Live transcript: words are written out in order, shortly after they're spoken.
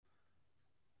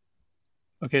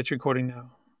Okay, it's recording now.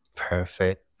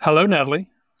 Perfect. Hello, Nathalie.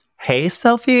 Hey,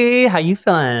 Sophie. How you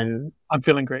feeling? I'm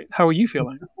feeling great. How are you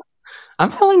feeling?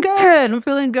 I'm feeling good.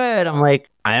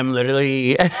 I am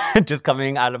literally just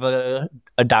coming out of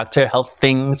a doctor health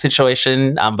thing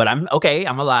situation. But I'm okay.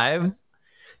 I'm alive.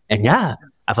 And yeah,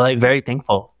 I feel like very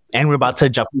thankful. And we're about to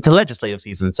jump into legislative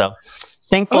season. So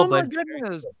thankful. Oh my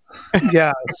goodness.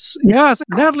 Yes.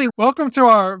 Nathalie, welcome to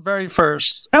our very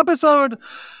first episode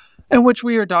in which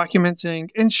we are documenting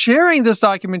and sharing this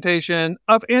documentation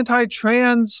of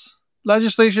anti-trans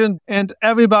legislation and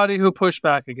everybody who pushed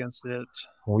back against it.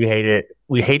 We hate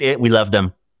it. We love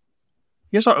them.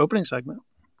 Here's our opening segment.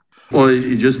 Or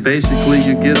you just basically if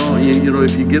you get on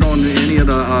any of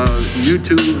the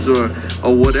YouTubes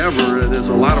or whatever, there's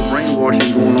a lot of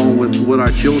brainwashing going on with what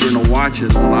our children are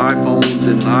watching on iPhones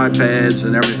and iPads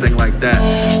and everything like that.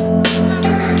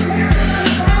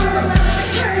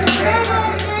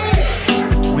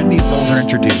 When these bills are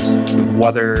introduced,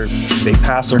 whether they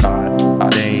pass or not,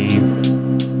 they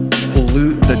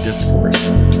pollute the discourse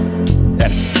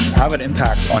and have an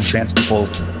impact on trans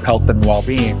people's health and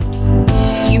well-being.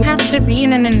 You have to be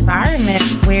in an environment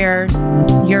where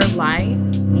your life,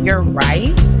 your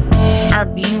rights are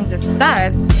being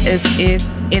discussed as if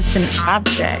it's an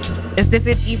object, as if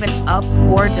it's even up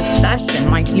for discussion.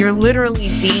 Like you're literally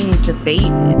being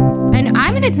debated. And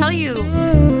I'm going to tell you,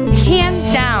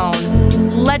 hands down,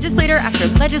 legislator after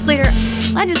legislator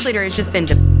has just been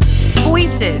the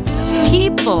voices,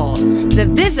 people. The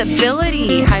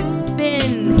visibility has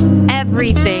been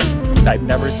everything. I've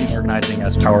never seen organizing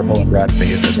as powerful and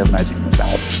broad-based as organizing in the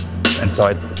South. And so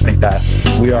I think that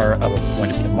we are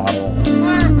going to be a model.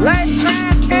 Let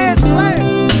trans kids play!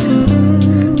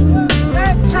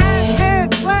 Let trans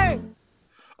kids play!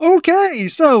 Okay,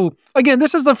 so again,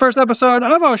 this is the first episode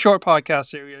of our short podcast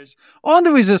series on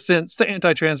the resistance to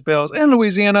anti-trans bills in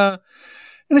Louisiana.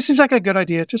 And it seems like a good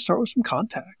idea to start with some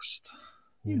context.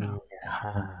 You know,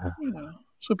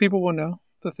 so people will know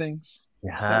the things.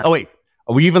 Yeah. Oh, wait.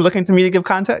 Are we even looking to me to give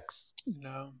context?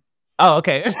 No. Oh,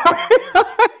 okay.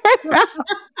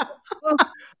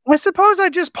 I suppose I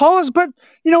just paused, but,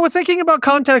 we're thinking about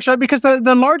context, right? Because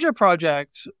the larger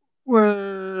project,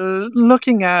 we're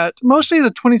looking at mostly the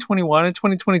 2021 and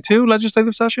 2022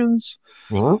 legislative sessions.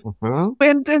 Mm-hmm.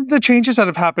 And the changes that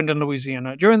have happened in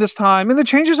Louisiana during this time, and the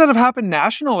changes that have happened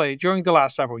nationally during the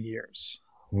last several years.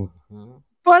 Mm-hmm.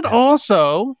 But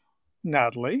also,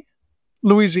 Nathalie,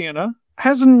 Louisiana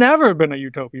has never been a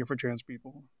utopia for trans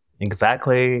people.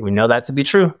 Exactly. We know that to be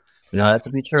true.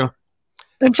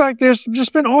 In fact, there's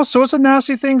just been all sorts of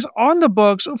nasty things on the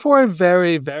books for a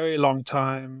very, very long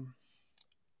time.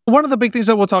 One of the big things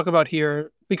that we'll talk about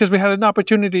here, because we had an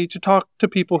opportunity to talk to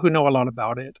people who know a lot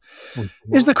about it,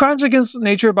 is the Crimes Against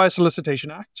Nature by Solicitation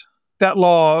Act. That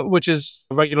law, which is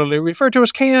regularly referred to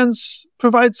as CANS,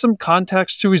 provides some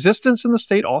context to resistance in the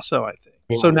state also, I think.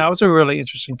 So now is a really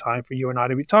interesting time for you and I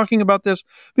to be talking about this,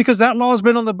 because that law has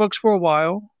been on the books for a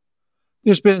while.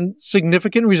 There's been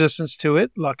significant resistance to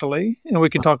it, luckily, and we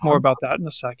can talk more about that in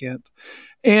a second.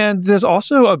 And there's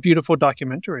also a beautiful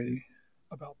documentary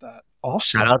about that.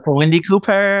 Also. Shout out to Wendy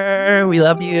Cooper. We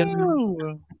love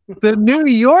you. The New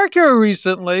Yorker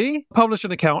recently published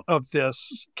an account of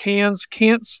this CANS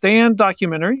Can't Stand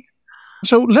documentary.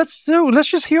 So let's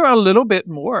just hear a little bit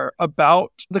more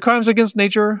about the Crimes Against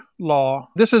Nature law.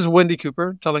 This is Wendy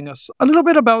Cooper telling us a little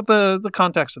bit about the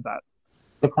context of that.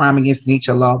 The Crime Against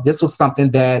Nature law, this was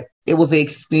something that, it was an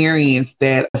experience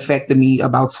that affected me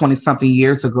about 20-something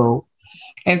years ago.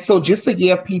 And so just to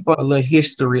give people a little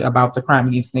history about the Crime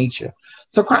Against Nature.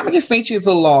 So Crime Against Nature is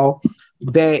a law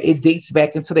that it dates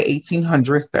back into the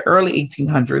 1800s, the early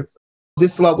 1800s.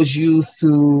 This law was used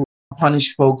to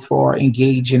punish folks for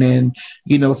engaging in,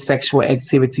 sexual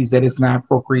activities that is not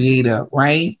procreative,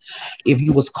 right? If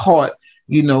you was caught,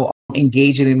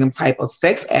 engaging in them type of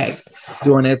sex acts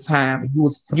during that time,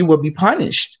 you would be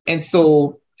punished. And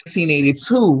so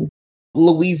 1882,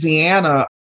 Louisiana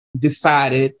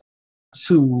decided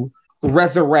to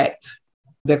resurrect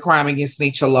the Crime Against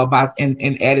Nature law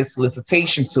and added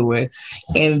solicitation to it.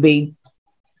 And they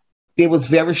was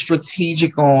very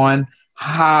strategic on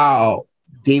how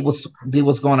they was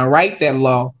going to write that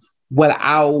law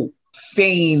without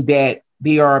saying that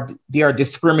they are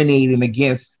discriminating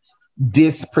against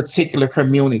this particular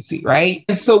community, right?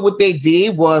 And so what they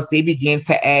did was they began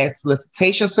to add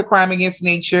solicitations to Crime Against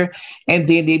Nature, and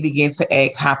then they began to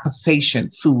add compensation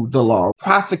to the law.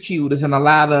 Prosecutors and a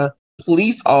lot of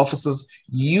police officers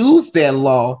used that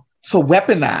law to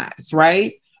weaponize,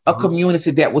 right, a community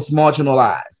that was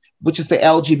marginalized, which is the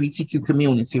LGBTQ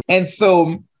community. And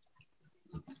so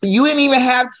you didn't even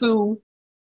have to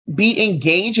be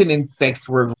engaging in sex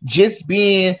work, just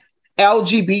being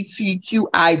LGBTQ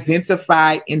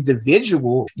identified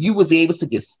individual, you was able to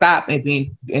get stopped and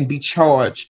be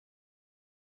charged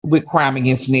with crime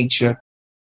against nature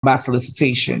by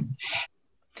solicitation.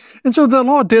 And so the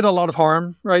law did a lot of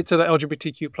harm, right, to the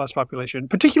LGBTQ plus population,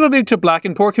 particularly to Black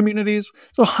and poor communities.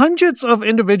 So hundreds of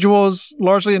individuals,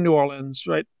 largely in New Orleans,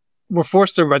 right, were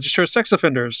forced to register as sex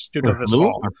offenders due to this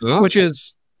law, which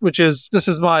is this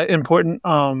is my important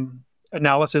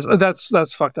analysis.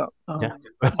 That's fucked up.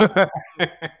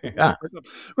 Yeah.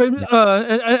 Right,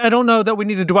 I don't know that we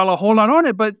need to dwell a whole lot on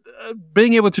it, but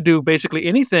being able to do basically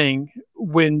anything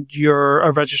when you're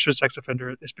a registered sex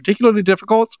offender is particularly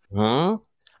difficult. Mm-hmm.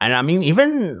 And I mean,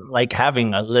 even like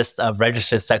having a list of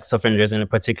registered sex offenders in a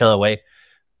particular way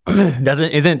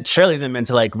isn't surely meant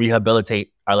to like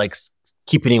rehabilitate or like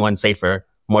keep anyone safer,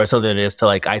 more so than it is to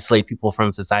like isolate people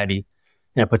from society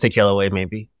in a particular way,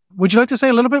 maybe. Would you like to say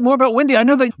a little bit more about Wendy? I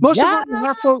know that most of what we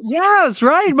have from, yes,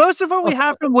 right. Most of what we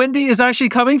have from Wendy is actually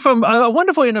coming from a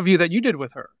wonderful interview that you did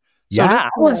with her. So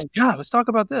let's talk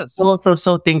about this.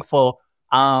 So thankful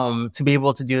to be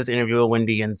able to do this interview with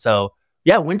Wendy. And so,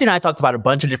 yeah, Wendy and I talked about a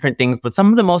bunch of different things, but some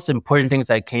of the most important things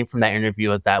that came from that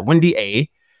interview is that Wendy A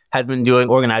has been doing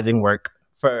organizing work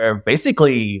for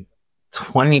basically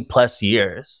 20 plus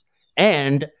years.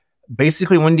 And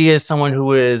basically Wendy is someone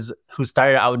who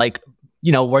started out like,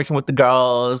 you know, working with the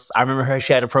girls. I remember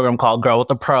she had a program called Girl with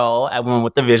a Pro at Women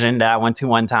with the Vision that I went to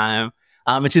one time.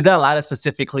 And she's done a lot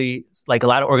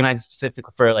of organizing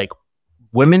specifically for like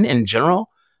women in general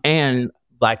and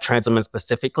Black trans women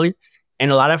specifically.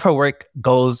 And a lot of her work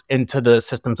goes into the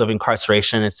systems of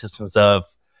incarceration and systems of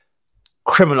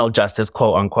criminal justice,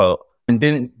 quote unquote, and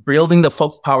then building the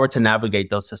folks' power to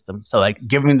navigate those systems. So like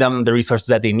giving them the resources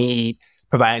that they need,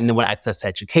 providing them with access to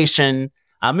education.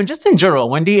 And just in general,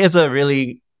 Wendy is a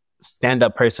really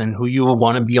stand-up person who you will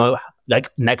want to be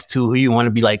like next to, who you want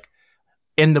to be like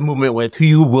in the movement with, who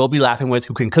you will be laughing with,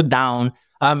 who can cook down.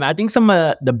 I think some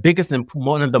of the biggest and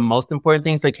one of the most important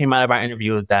things that came out of our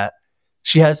interview is that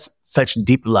she has such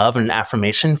deep love and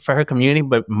affirmation for her community,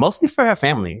 but mostly for her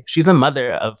family. She's a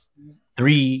mother of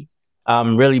 3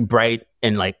 really bright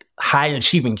and like high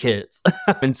achieving kids.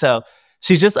 And so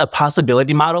she's just a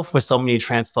possibility model for so many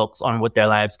trans folks on what their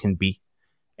lives can be.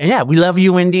 And yeah, we love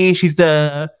you, Wendy. She's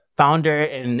the founder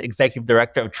and executive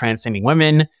director of Transcending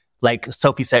Women. Like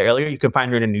Sophie said earlier, you can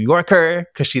find her in the New Yorker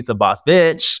because she's a boss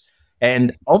bitch.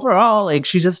 And overall, like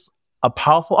she's just a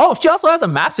powerful. Oh, she also has a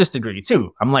master's degree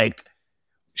too. I'm like,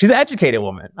 she's an educated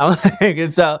woman. I'm like,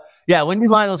 and so yeah, Wendy's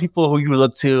one of those people who you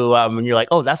look to and you're like,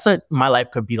 oh, that's what my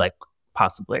life could be like,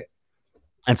 possibly.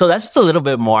 And so that's just a little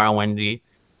bit more on Wendy.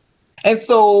 And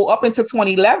so up until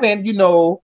 2011, you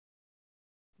know,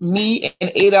 me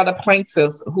and 8 other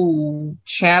plaintiffs who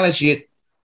challenged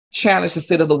the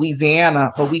state of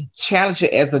Louisiana, but we challenged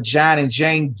it as a John and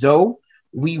Jane Doe.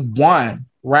 We won,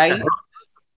 right?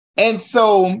 And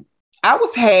so I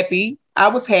was happy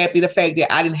the fact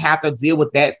that I didn't have to deal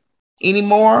with that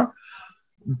anymore,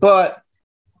 but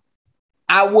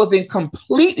I wasn't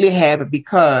completely happy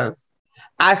because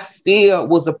I still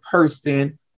was a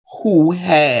person who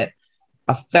had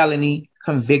a felony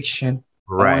conviction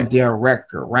on their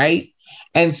record, right?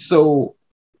 And so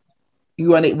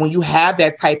when you have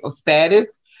that type of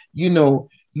status, you know,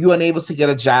 you're unable to get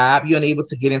a job, you're unable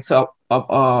to get into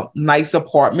a nice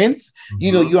apartments,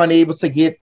 you know, you're unable to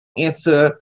get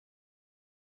into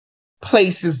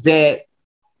places that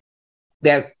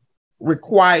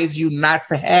requires you not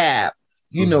to have,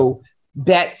 you know,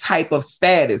 that type of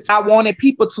status. I wanted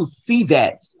people to see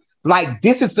that. Like,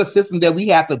 this is the system that we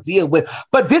have to deal with.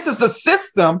 But this is the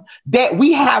system that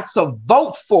we have to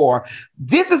vote for.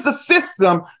 This is the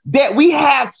system that we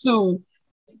have to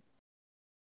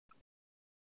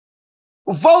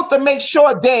vote to make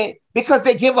sure that, because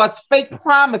they give us fake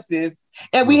promises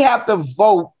and we have to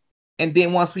vote. And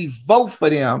then once we vote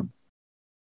for them,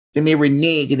 then they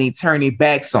renege and they turn their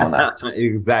backs on us.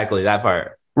 Exactly, that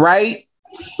part. Right?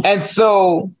 And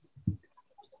so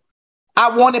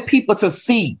I wanted people to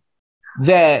see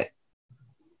that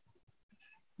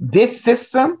this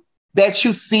system that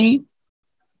you see,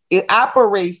 it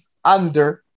operates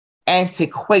under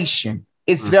antiquation.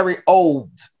 It's very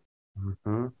old.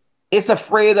 It's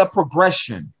afraid of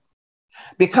progression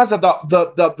because of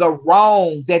the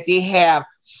wrong that they have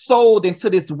sold into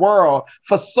this world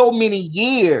for so many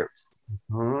years.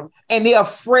 And they're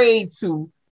afraid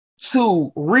to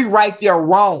rewrite their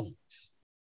wrongs.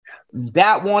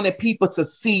 That wanted people to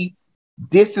see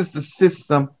this is the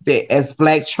system that as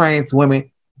Black trans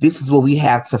women, this is what we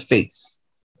have to face.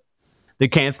 The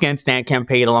Can't Stand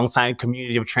campaign alongside a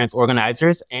community of trans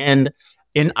organizers and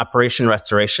in Operation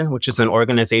Restoration, which is an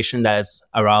organization that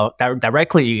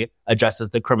directly addresses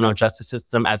the criminal justice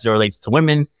system as it relates to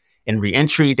women in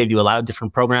reentry. They do a lot of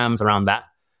different programs around that.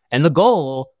 And the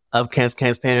goal of Can't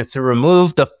Stand is to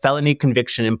remove the felony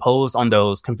conviction imposed on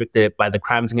those convicted by the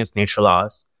crimes against nature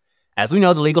laws. As we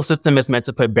know, the legal system is meant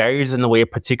to put barriers in the way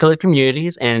of particular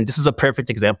communities, and this is a perfect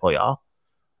example, y'all.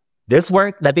 This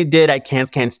work that they did at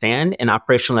Can't Stand in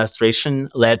Operation Restoration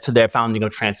led to their founding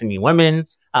of Transcending Women,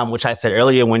 which I said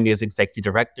earlier, Wendy is executive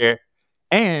director.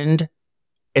 And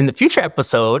in the future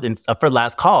episode, for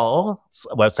Last Call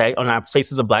website, on our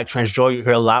Faces of Black Trans Joy, you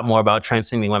hear a lot more about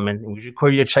Transcending Women. We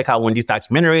encourage you to check out Wendy's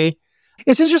documentary.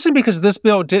 It's interesting because this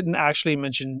bill didn't actually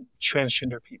mention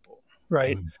transgender people,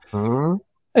 right? Mm-hmm.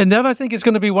 And that, I think, is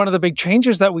going to be one of the big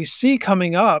changes that we see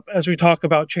coming up as we talk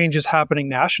about changes happening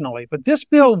nationally. But this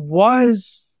bill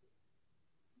was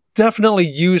definitely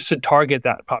used to target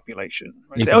that population,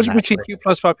 right? Exactly. The LGBTQ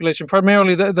plus population,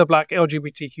 primarily the Black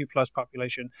LGBTQ plus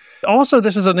population. Also,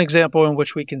 this is an example in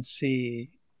which we can see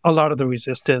a lot of the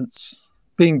resistance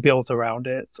being built around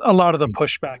it, a lot of the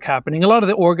pushback happening, a lot of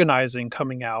the organizing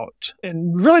coming out,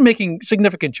 and really making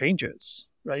significant changes,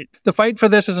 right? The fight for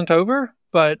this isn't over,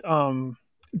 but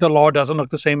the law doesn't look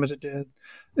the same as it did.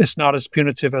 It's not as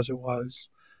punitive as it was.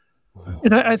 Wow.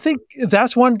 And I think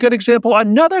that's one good example.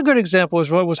 Another good example is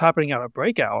what was happening out of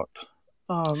Breakout.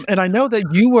 And I know that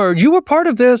you were part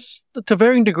of this to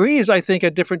varying degrees, I think,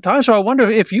 at different times. So I wonder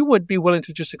if you would be willing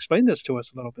to just explain this to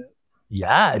us a little bit.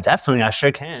 Yeah, definitely. I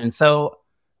sure can. So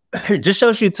it just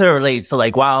shows you to relate. So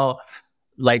while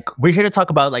we're here to talk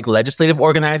about legislative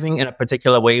organizing in a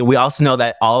particular way, we also know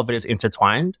that all of it is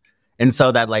intertwined. And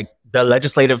so that the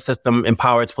legislative system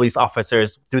empowers police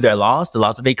officers through their laws, the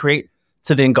laws that they create,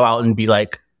 to then go out and be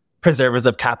preservers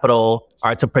of capital,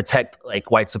 or to protect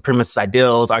white supremacist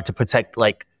ideals, or to protect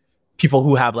people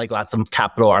who have lots of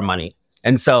capital or money.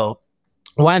 And so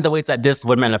one of the ways that this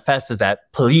would manifest is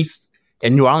that police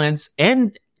in New Orleans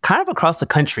and kind of across the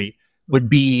country would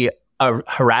be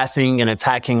harassing and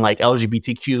attacking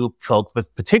LGBTQ folks, but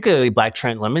particularly Black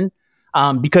trans women,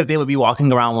 because they would be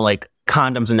walking around with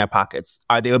condoms in their pockets,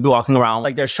 or they would be walking around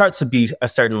their shirts would be a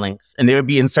certain length, and they would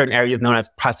be in certain areas known as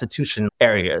prostitution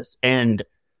areas. And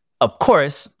of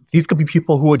course, these could be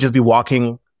people who would just be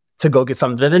walking to go get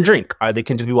something to drink, or they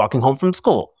can just be walking home from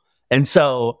school. And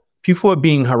so people were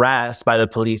being harassed by the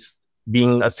police,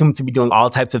 being assumed to be doing all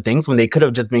types of things when they could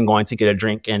have just been going to get a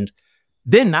drink. And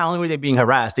then not only were they being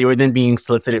harassed, they were then being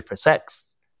solicited for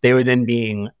sex. They were then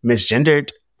being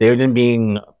misgendered. They were then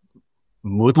being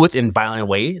moved with in violent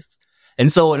ways.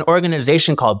 And so an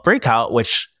organization called Breakout,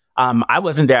 which I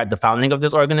wasn't there at the founding of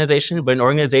this organization, but an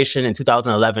organization in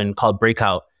 2011 called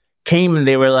Breakout came and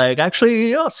they were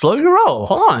actually, slow your roll.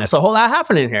 Hold on. There's a whole lot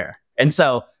happening here. And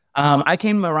so I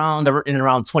came around in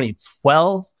around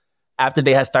 2012 after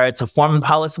they had started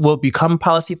to become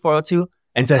Policy 402,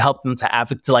 and to help them to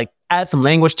advocate, to add some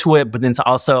language to it, but then to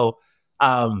also,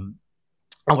 I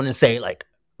want to say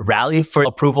rally for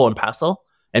approval and passel.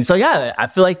 And so, yeah, I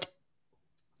feel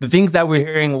the things that we're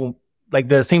hearing,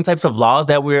 the same types of laws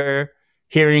that we're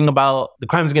hearing about, the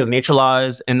crimes against nature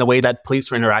laws and the way that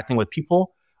police are interacting with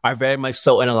people, are very much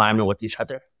so in alignment with each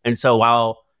other. And so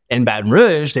while in Baton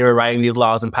Rouge, they were writing these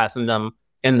laws and passing them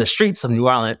in the streets of New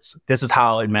Orleans, this is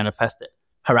how it manifested: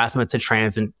 harassment to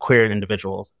trans and queer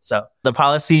individuals. So the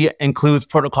policy includes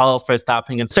protocols for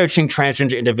stopping and searching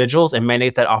transgender individuals, and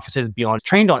mandates that officers be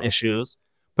trained on issues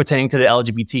pertaining to the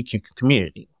LGBTQ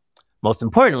community. Most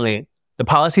importantly, the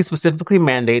policy specifically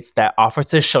mandates that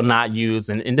officers shall not use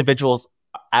an individual's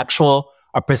actual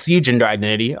or perceived gender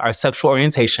identity or sexual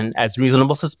orientation as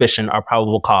reasonable suspicion or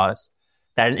probable cause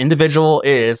that an individual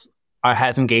is or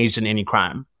has engaged in any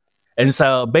crime. And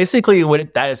so basically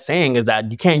what that is saying is that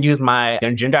you can't use my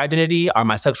gender identity or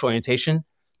my sexual orientation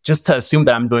just to assume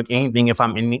that I'm doing anything if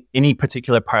I'm in any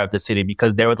particular part of the city,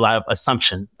 because there was a lot of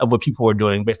assumption of what people were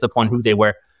doing based upon who they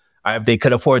were, or if they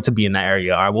could afford to be in that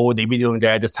area, or what would they be doing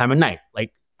there at this time of night.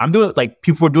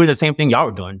 People were doing the same thing y'all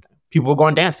were doing. People were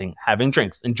going dancing, having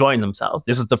drinks, enjoying themselves.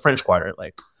 This is the French Quarter.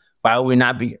 Why would we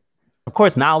not be here? Of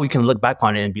course, now we can look back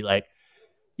on it and be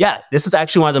yeah, this is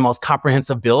actually one of the most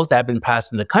comprehensive bills that have been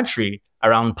passed in the country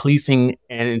around policing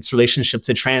and its relationship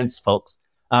to trans folks.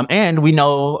 And we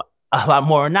know a lot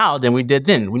more now than we did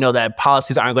then. We know that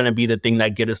policies aren't going to be the thing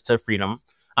that get us to freedom.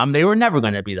 They were never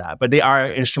going to be that, but they are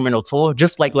an instrumental tool,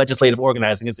 just like legislative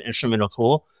organizing is an instrumental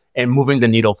tool in moving the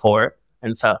needle forward.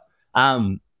 And so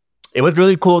it was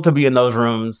really cool to be in those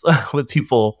rooms with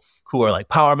people who were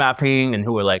power mapping and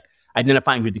who were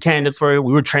identifying who the candidates were.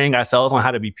 We were training ourselves on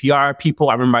how to be PR people.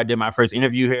 I remember I did my first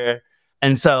interview here.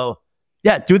 And so,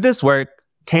 yeah, through this work,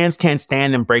 Can't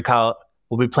Stand and Breakout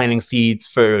will be planting seeds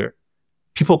for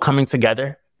people coming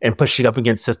together and pushing up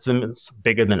against systems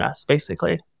bigger than us,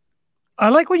 basically. I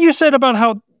like what you said about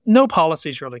how no policy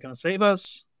is really going to save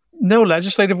us. No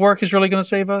legislative work is really going to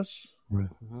save us.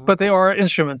 Mm-hmm. But they are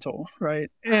instrumental, right?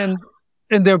 And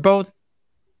they're both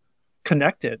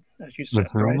connected, as you said,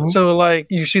 right? So, like,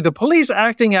 you see the police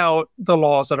acting out the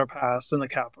laws that are passed in the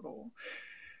Capitol.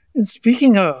 And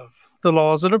speaking of the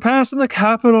laws that are passed in the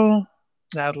Capitol,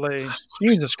 Nathalie,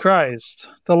 Jesus Christ,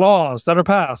 the laws that are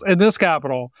passed in this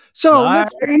Capitol. So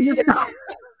let's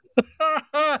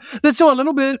do a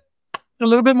little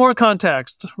bit more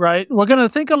context, right? We're going to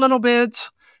think a little bit.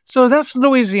 So that's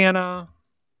Louisiana.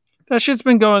 That shit's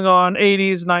been going on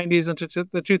 80s, 90s, into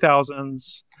the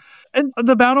 2000s. And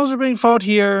the battles are being fought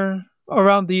here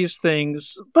around these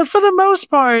things. But for the most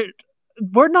part,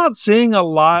 we're not seeing a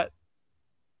lot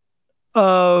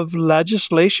of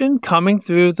legislation coming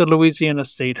through the Louisiana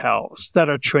State House that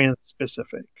are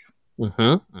trans-specific.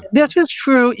 Mm-hmm. This is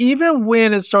true even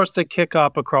when it starts to kick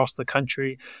up across the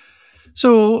country.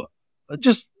 So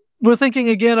we're thinking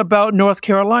again about North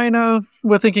Carolina.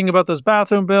 We're thinking about those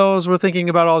bathroom bills. We're thinking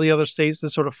about all the other states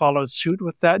that sort of followed suit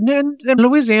with that. And in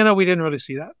Louisiana, we didn't really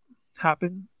see that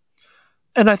happen.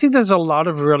 And I think there's a lot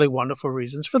of really wonderful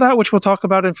reasons for that, which we'll talk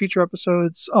about in future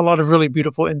episodes. A lot of really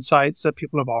beautiful insights that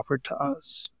people have offered to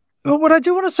us. But what I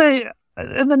do want to say,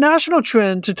 in the national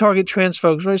trend to target trans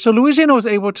folks, right? So Louisiana was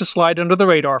able to slide under the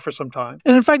radar for some time.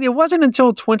 And in fact, it wasn't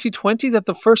until 2020 that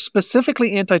the first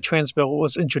specifically anti-trans bill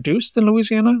was introduced in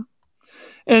Louisiana.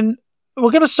 And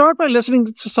we're going to start by listening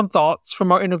to some thoughts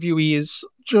from our interviewees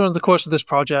during the course of this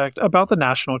project about the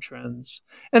national trends.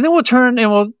 And then we'll turn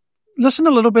and we'll listen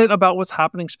a little bit about what's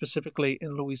happening specifically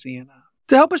in Louisiana.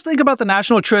 To help us think about the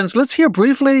national trends, let's hear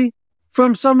briefly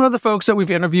from some of the folks that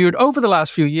we've interviewed over the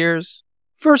last few years.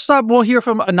 First up, we'll hear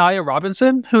from Anaya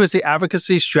Robinson, who is the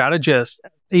advocacy strategist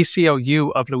at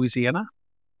ACLU of Louisiana.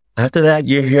 After that,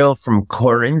 you'll hear from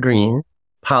Corinne Green,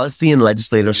 policy and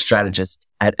legislative strategist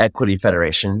at Equity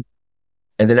Federation.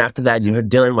 And then after that, you hear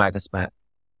Dylan Waggaspat,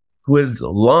 who has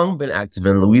long been active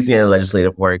in Louisiana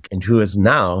legislative work and who is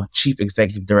now Chief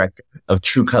Executive Director of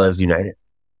True Colors United.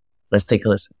 Let's take a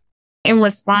listen. In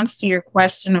response to your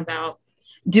question about,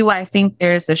 do I think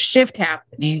there's a shift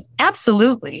happening?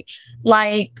 Absolutely.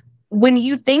 Like, when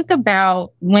you think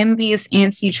about when these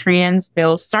anti-trans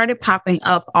bills started popping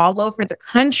up all over the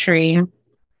country,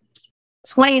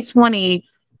 2020,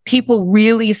 people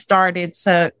really started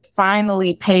to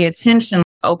finally pay attention.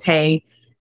 Okay,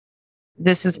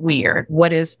 this is weird.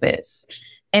 What is this?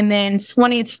 And then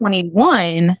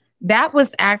 2021, that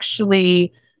was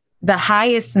actually the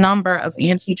highest number of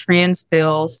anti-trans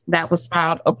bills that was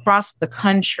filed across the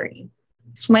country.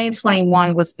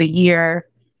 2021 was the year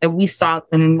that we saw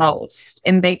the most.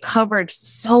 And they covered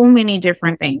so many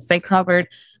different things. They covered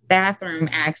bathroom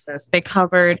access. They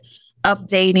covered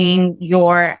updating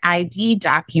your ID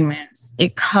documents.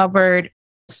 It covered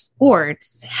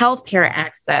sports, healthcare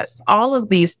access, all of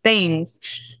these things.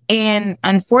 And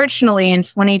unfortunately, in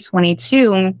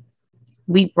 2022,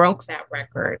 we broke that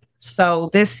record. So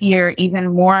this year,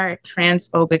 even more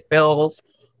transphobic bills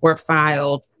were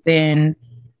filed than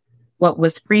what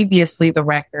was previously the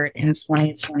record in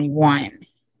 2021.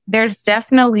 There's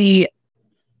definitely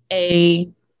a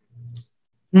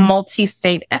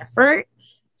multi-state effort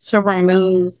to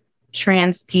remove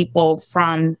trans people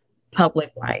from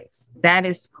public life. That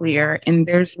is clear, and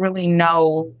there's really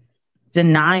no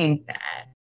denying that.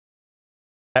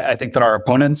 I think that our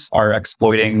opponents are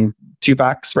exploiting two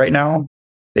facts right now.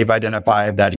 They've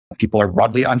identified that people are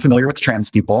broadly unfamiliar with trans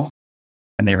people,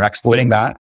 and they are exploiting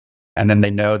that. And then they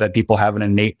know that people have an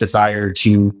innate desire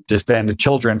to defend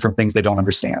children from things they don't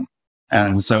understand.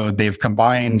 And so they've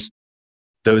combined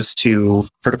those two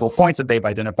critical points that they've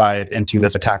identified into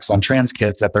this attacks on trans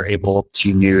kids that they're able to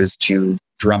use to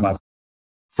drum up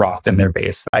froth in their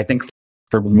base. I think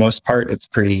for the most part, it's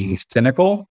pretty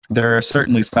cynical. There are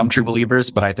certainly some true believers,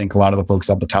 but I think a lot of the folks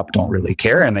at the top don't really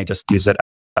care, and they just use it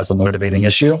as a motivating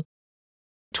issue.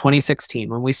 2016,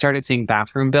 when we started seeing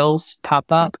bathroom bills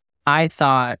pop up, I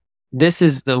thought, this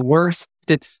is the worst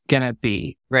it's going to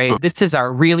be, right? This is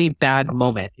our really bad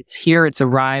moment. It's here. It's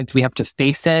arrived. We have to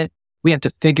face it. We have to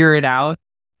figure it out.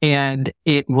 And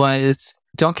it was,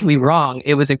 don't get me wrong,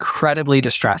 it was incredibly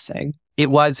distressing.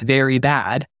 It was very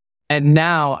bad. And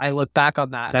now I look back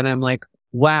on that and I'm like,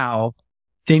 wow,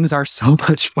 things are so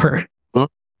much worse.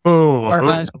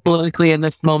 Politically in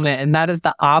this moment. And that is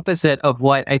the opposite of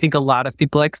what I think a lot of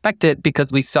people expected, because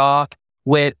we saw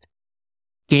with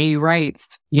gay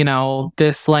rights,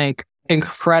 this like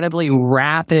incredibly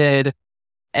rapid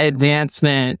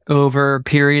advancement over a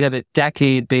period of a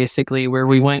decade, basically, where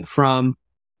we went from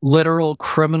literal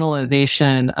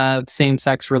criminalization of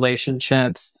same-sex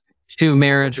relationships to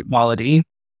marriage equality,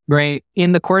 right?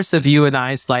 In the course of you and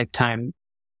I's lifetime,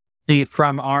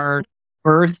 from our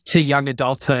birth to young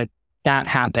adulthood, that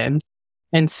happened.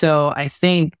 And so I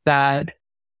think that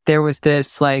there was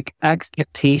this like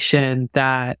expectation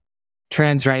that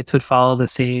trans rights would follow the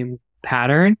same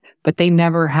pattern, but they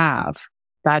never have.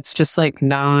 That's just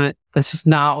that's just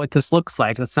not what this looks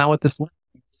like. It's not what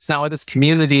this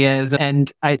community is.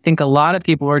 And I think a lot of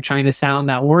people were trying to sound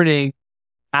that warning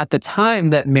at the time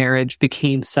that marriage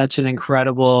became such an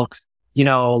incredible,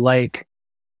 like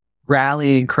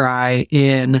rallying cry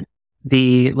in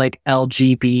the like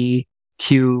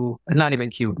LGBTQ, not even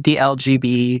Q, the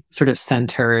LGB sort of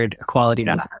centered equality.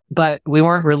 But we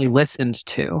weren't really listened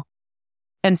to.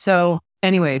 And so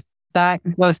anyways, that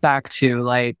goes back to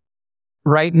like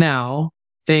right now,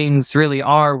 things really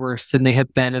are worse than they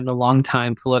have been in a long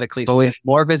time politically. But we have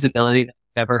more visibility than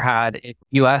we've ever had in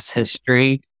U.S.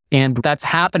 history. And that's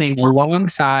happening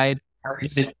alongside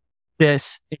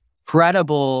this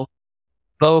incredible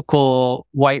vocal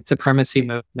white supremacy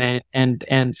movement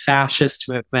and fascist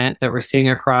movement that we're seeing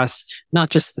across not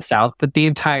just the South, but the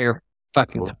entire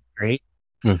fucking country.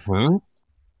 Mm-hmm.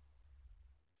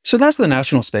 So that's the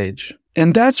national stage.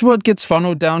 And that's what gets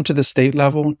funneled down to the state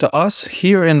level, to us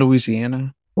here in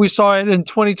Louisiana. We saw it in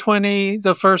 2020,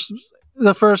 the first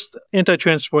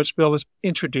anti-trans sports bill was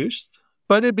introduced.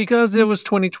 But because it was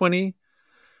 2020,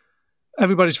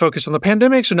 everybody's focused on the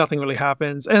pandemic, so nothing really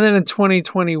happens. And then in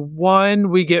 2021,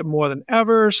 we get more than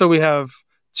ever. So we have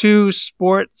 2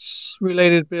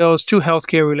 sports-related bills, 2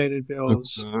 healthcare-related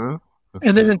bills. Mm-hmm.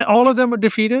 And then all of them were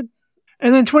defeated.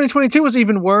 And then 2022 was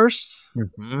even worse.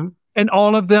 Mm-hmm. And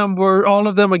all of them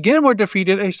again were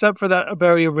defeated, except for that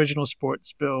very original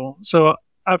sports bill. So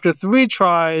after 3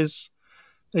 tries,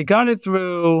 they got it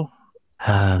through.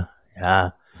 Yeah.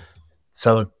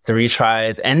 So 3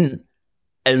 tries. And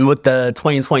with the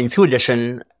 2022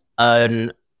 edition,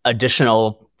 an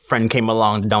additional friend came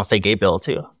along, the Don't Say Gay bill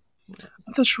too.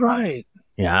 That's right.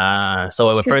 Yeah.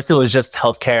 So at first it was just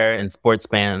healthcare and sports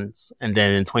bans. And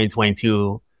then in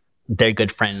 2022, their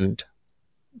good friend,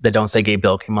 the Don't Say Gay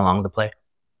bill, came along to play.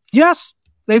 Yes.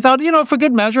 They thought, for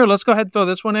good measure, let's go ahead and throw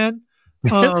this one in.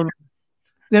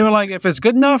 They were like, if it's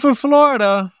good enough for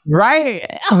Florida.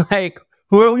 Right. Like,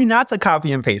 who are we not to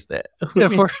copy and paste it?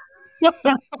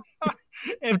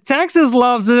 If Texas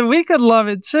loves it, we could love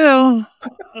it too.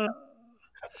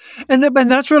 And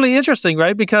that's really interesting,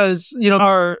 right? Because,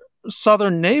 our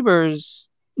southern neighbors,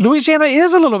 Louisiana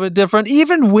is a little bit different,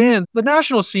 even when the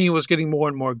national scene was getting more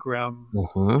and more grim.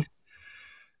 Mm-hmm.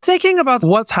 Thinking about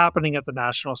what's happening at the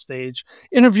national stage,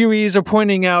 interviewees are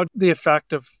pointing out the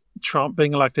effect of Trump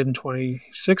being elected in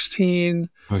 2016,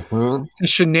 mm-hmm. the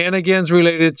shenanigans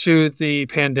related to the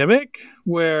pandemic,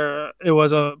 where it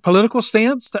was a political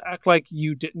stance to act like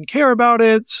you didn't care about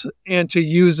it and to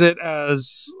use it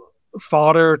as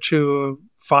fodder to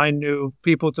find new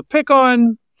people to pick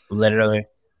on. Literally.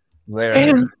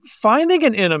 And finding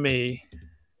an enemy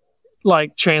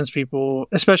like trans people,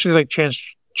 especially like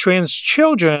trans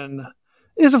children,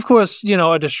 is, of course,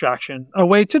 a distraction, a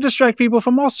way to distract people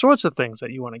from all sorts of things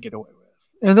that you want to get away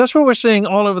with. And that's what we're seeing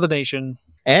all over the nation.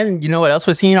 And you know what else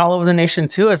we're seeing all over the nation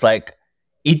too is like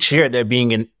each year there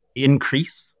being an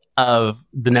increase of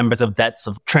the numbers of deaths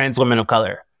of trans women of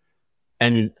color.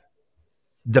 And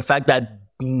the fact that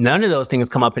none of those things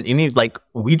come up in any, like,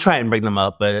 we try and bring them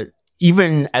up, but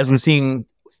even as we're seeing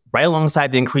right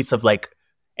alongside the increase of like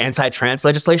anti-trans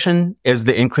legislation is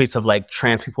the increase of like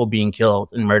trans people being killed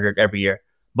and murdered every year,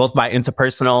 both by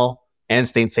interpersonal and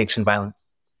state-sanctioned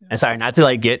violence. And sorry, not to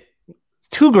like get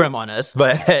too grim on us,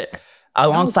 but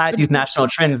alongside these national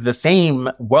trends, the same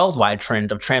worldwide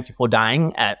trend of trans people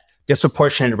dying at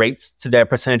disproportionate rates to their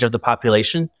percentage of the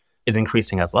population is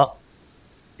increasing as well.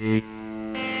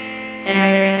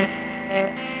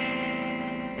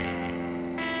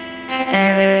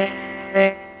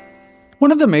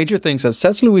 One of the major things that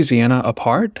sets Louisiana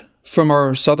apart from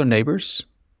our southern neighbors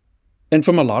and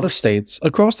from a lot of states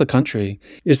across the country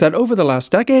is that over the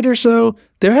last decade or so,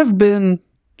 there have been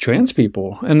trans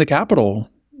people in the Capitol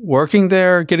working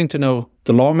there, getting to know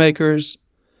the lawmakers,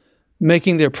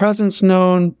 making their presence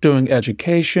known, doing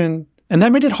education. And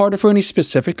that made it harder for any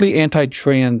specifically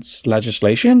anti-trans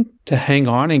legislation to hang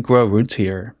on and grow roots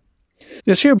here.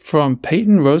 Let's hear from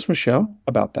Peyton Rose Michelle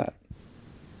about that.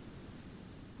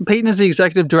 Peyton is the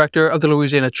executive director of the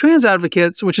Louisiana Trans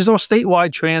Advocates, which is our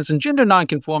statewide trans and gender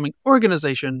nonconforming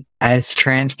organization. As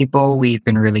trans people, we've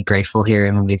been really grateful here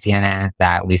in Louisiana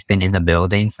that we've been in the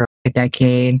building for a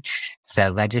decade. So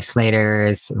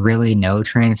legislators really know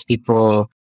trans people.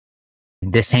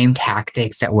 The same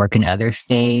tactics that work in other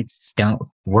states don't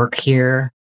work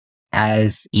here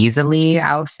as easily,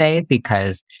 I'll say,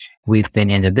 because we've been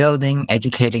in the building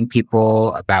educating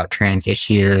people about trans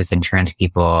issues and trans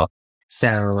people.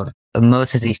 So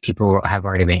most of these people have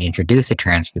already been introduced to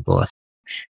trans people.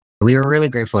 We were really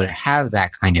grateful to have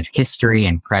that kind of history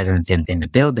and presence in the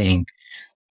building.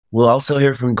 We'll also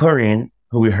hear from Corinne,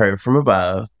 who we heard from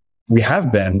above. We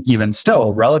have been, even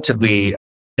still, relatively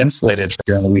insulated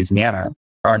here in Louisiana.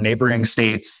 Our neighboring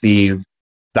states, the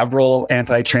several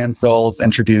anti-trans bills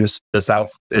introduced. The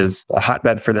South is a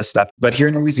hotbed for this stuff. But here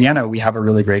in Louisiana, we have a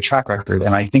really great track record.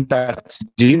 And I think that's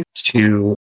due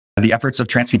to the efforts of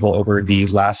trans people over the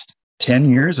last 10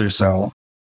 years or so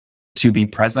to be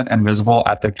present and visible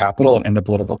at the Capitol and in the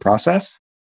political process.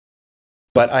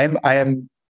 But I'm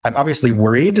obviously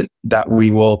worried that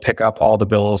we will pick up all the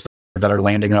bills that are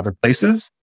landing in other places.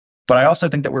 But I also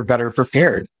think that we're better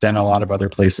prepared than a lot of other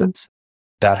places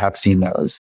that have seen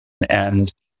those.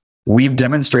 And we've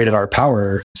demonstrated our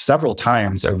power several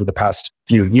times over the past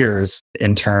few years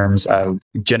in terms of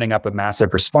ginning up a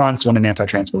massive response when an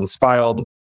anti-trans bill is filed.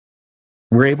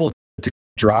 We're able to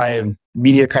drive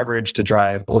media coverage, to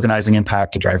drive organizing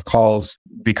impact, to drive calls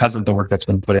because of the work that's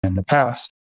been put in the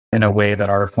past in a way that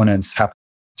our opponents have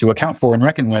to account for and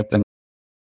reckon with and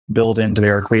build into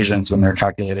their equations when they're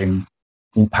calculating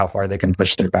how far they can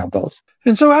push their bad bills.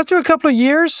 And so after a couple of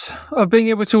years of being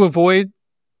able to avoid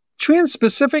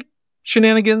trans-specific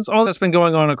shenanigans, all that's been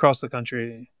going on across the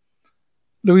country,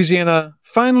 Louisiana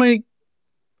finally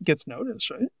gets noticed,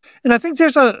 right? And I think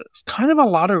there's kind of a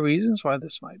lot of reasons why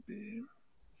this might be.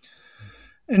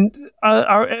 And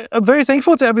I'm very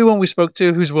thankful to everyone we spoke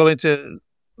to who's willing to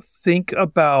think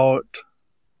about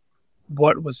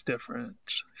what was different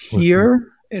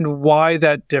here and why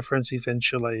that difference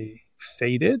eventually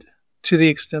faded to the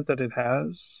extent that it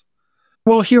has.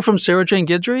 We'll hear from Sarah Jane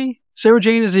Guidry. Sarah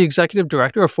Jane is the executive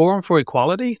director of Forum for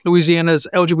Equality, Louisiana's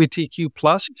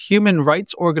LGBTQ+ human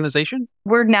rights organization.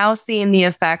 We're now seeing the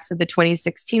effects of the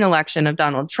 2016 election of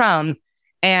Donald Trump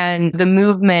and the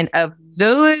movement of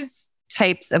those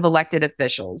types of elected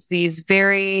officials, these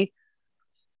very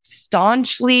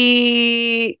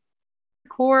staunchly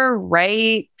core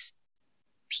right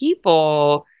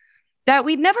people that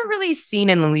we'd never really seen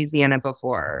in Louisiana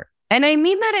before. And I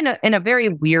mean that in a very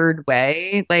weird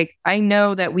way. Like, I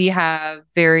know that we have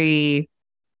very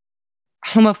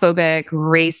homophobic,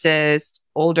 racist,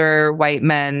 older white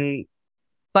men,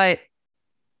 but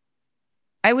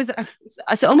I was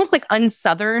almost like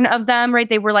unsouthern of them, right?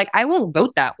 They were like, I won't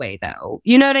vote that way though.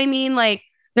 You know what I mean? Like,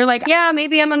 they're like, yeah,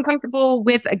 maybe I'm uncomfortable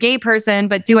with a gay person,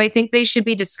 but do I think they should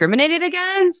be discriminated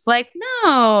against? Like,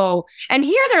 no. And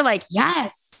here they're like,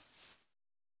 yes.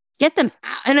 Get them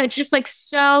out. And it's just like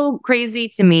so crazy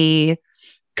to me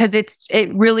because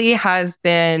it really has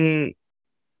been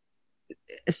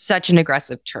such an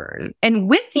aggressive turn. And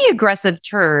with the aggressive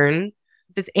turn,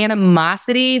 this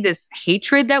animosity, this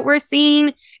hatred that we're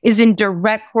seeing is in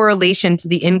direct correlation to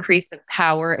the increase of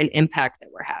power and impact that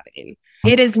we're having.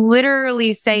 It is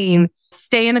literally saying,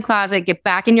 stay in the closet, get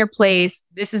back in your place.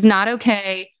 This is not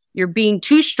okay. You're being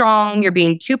too strong. You're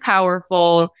being too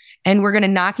powerful. And we're going to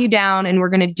knock you down and we're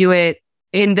going to do it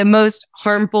in the most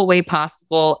harmful way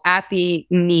possible at the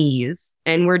knees.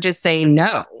 And we're just saying,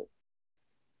 no,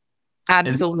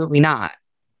 absolutely not.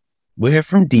 We'll hear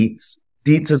from Dietz.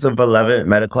 Dietz is a beloved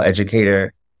medical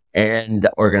educator and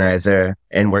organizer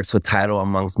and works with Tidal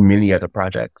amongst many other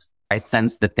projects. I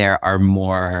sense that there are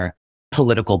more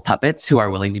political puppets who are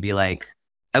willing to be like,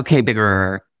 okay,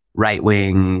 bigger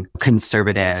right-wing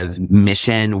conservative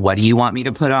mission. What do you want me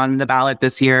to put on the ballot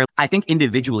this year? I think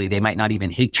individually, they might not even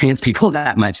hate trans people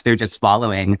that much. They're just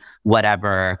following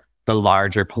whatever the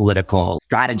larger political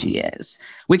strategy is,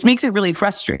 which makes it really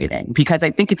frustrating because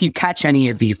I think if you catch any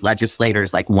of these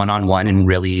legislators like one-on-one and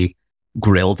really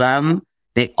grill them,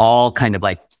 they all kind of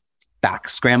like back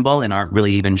scramble and aren't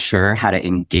really even sure how to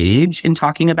engage in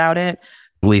talking about it.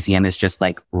 Louisiana is just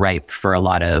like ripe for a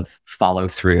lot of follow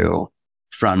through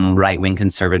from right-wing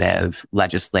conservative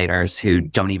legislators who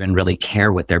don't even really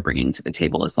care what they're bringing to the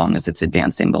table as long as it's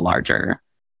advancing the larger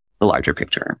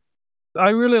picture.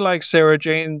 I really like Sarah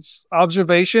Jane's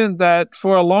observation that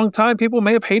for a long time, people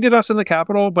may have hated us in the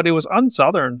Capitol, but it was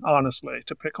unsouthern, honestly,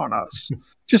 to pick on us.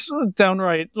 Just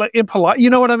downright like impolite. You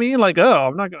know what I mean? Like, oh,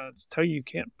 I'm not going to tell you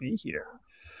can't be here.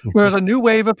 Whereas a new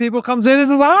wave of people comes in and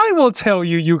says, I will tell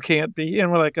you you can't be.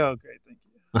 And we're like, oh, great, thank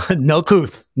you. No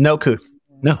couth.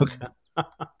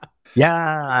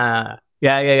 Yeah.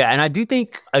 And I do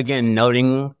think, again,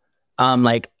 noting,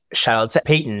 like, shout out to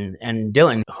Peyton and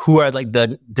Dylan, who are like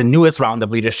the newest round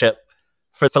of leadership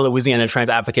for Louisiana trans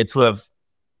advocates who have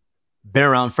been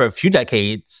around for a few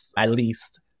decades, at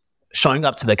least, showing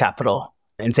up to the Capitol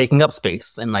and taking up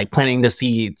space and like planting the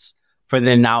seeds for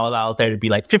then now allow there to be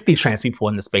like 50 trans people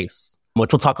in the space,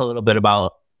 which we'll talk a little bit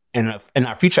about in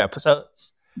our future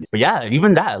episodes. But yeah,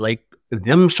 even that, like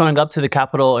them showing up to the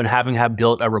Capitol and having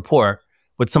built a rapport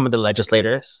with some of the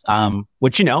legislators,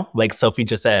 which, you know, like Sophie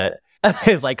just said,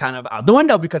 is like kind of out the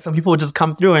window because some people would just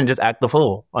come through and just act the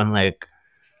fool. I'm like,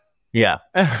 yeah.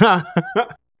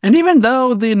 And even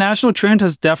though the national trend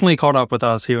has definitely caught up with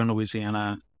us here in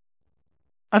Louisiana,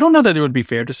 I don't know that it would be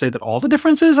fair to say that all the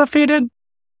differences have faded.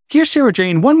 Here's Sarah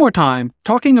Jane one more time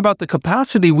talking about the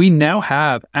capacity we now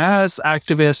have as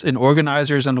activists and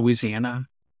organizers in Louisiana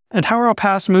and how our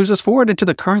past moves us forward into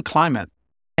the current climate.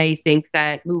 I think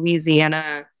that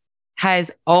Louisiana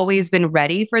has always been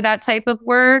ready for that type of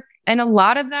work. And a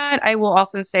lot of that, I will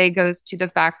also say, goes to the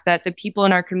fact that the people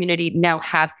in our community now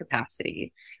have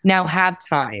capacity, now have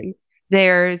time.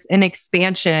 There's an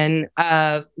expansion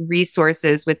of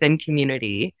resources within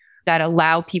community that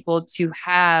allow people to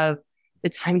have the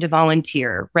time to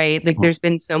volunteer, right? Like there's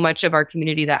been so much of our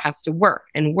community that has to work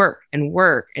and work and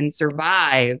work and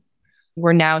survive.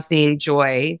 We're now seeing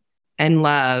joy and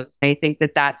love. I think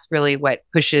that that's really what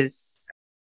pushes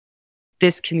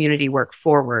this community work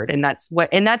forward. And that's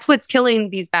what's killing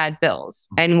these bad bills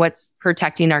and what's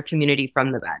protecting our community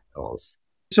from the bad bills.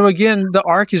 So again, the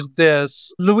arc is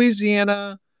this: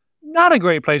 Louisiana, not a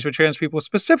great place for trans people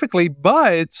specifically,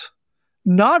 but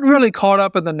not really caught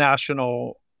up in the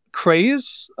national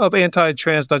craze of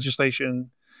anti-trans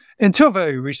legislation until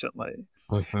very recently.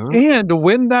 And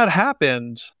when that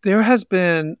happened, there has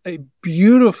been a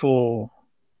beautiful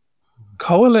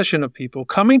coalition of people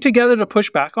coming together to push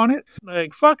back on it.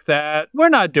 Like, fuck that. We're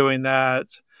not doing that.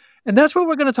 And that's what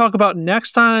we're going to talk about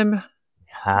next time.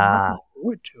 Yeah. I'm looking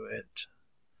forward to it.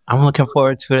 I'm looking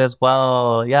forward to it as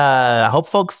well. Yeah. I hope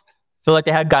folks feel like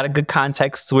they had got a good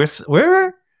context.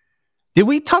 Did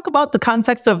we talk about the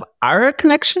context of our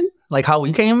connection? Like how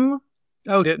we came?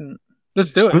 Oh, didn't.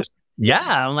 Let's do it.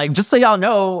 Yeah. I'm like, just so y'all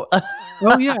know.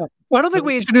 Oh, yeah. Well, I don't think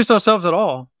we introduced ourselves at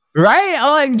all. Right?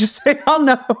 I'm like, just so y'all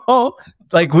know.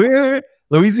 Like, we're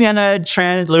Louisiana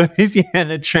Trans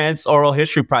Oral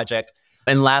History Project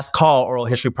and Last Call Oral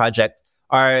History Project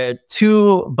are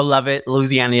two beloved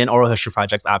Louisianian oral history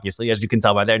projects, obviously, as you can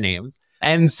tell by their names.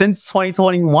 And since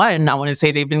 2021, I want to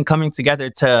say they've been coming together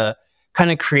to kind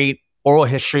of create oral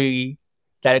history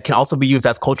that it can also be used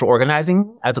as a cultural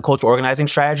organizing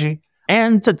strategy,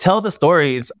 and to tell the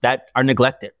stories that are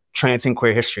neglected, trans and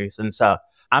queer histories. And so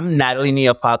I'm Nathalie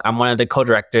Neopok. I'm one of the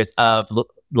co-directors of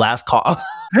Last Call.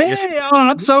 Hey,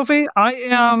 I'm Sophie. I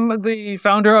am the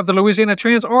founder of the Louisiana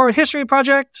Trans Oral History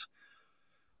Project.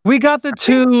 We got the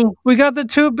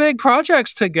two big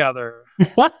projects together.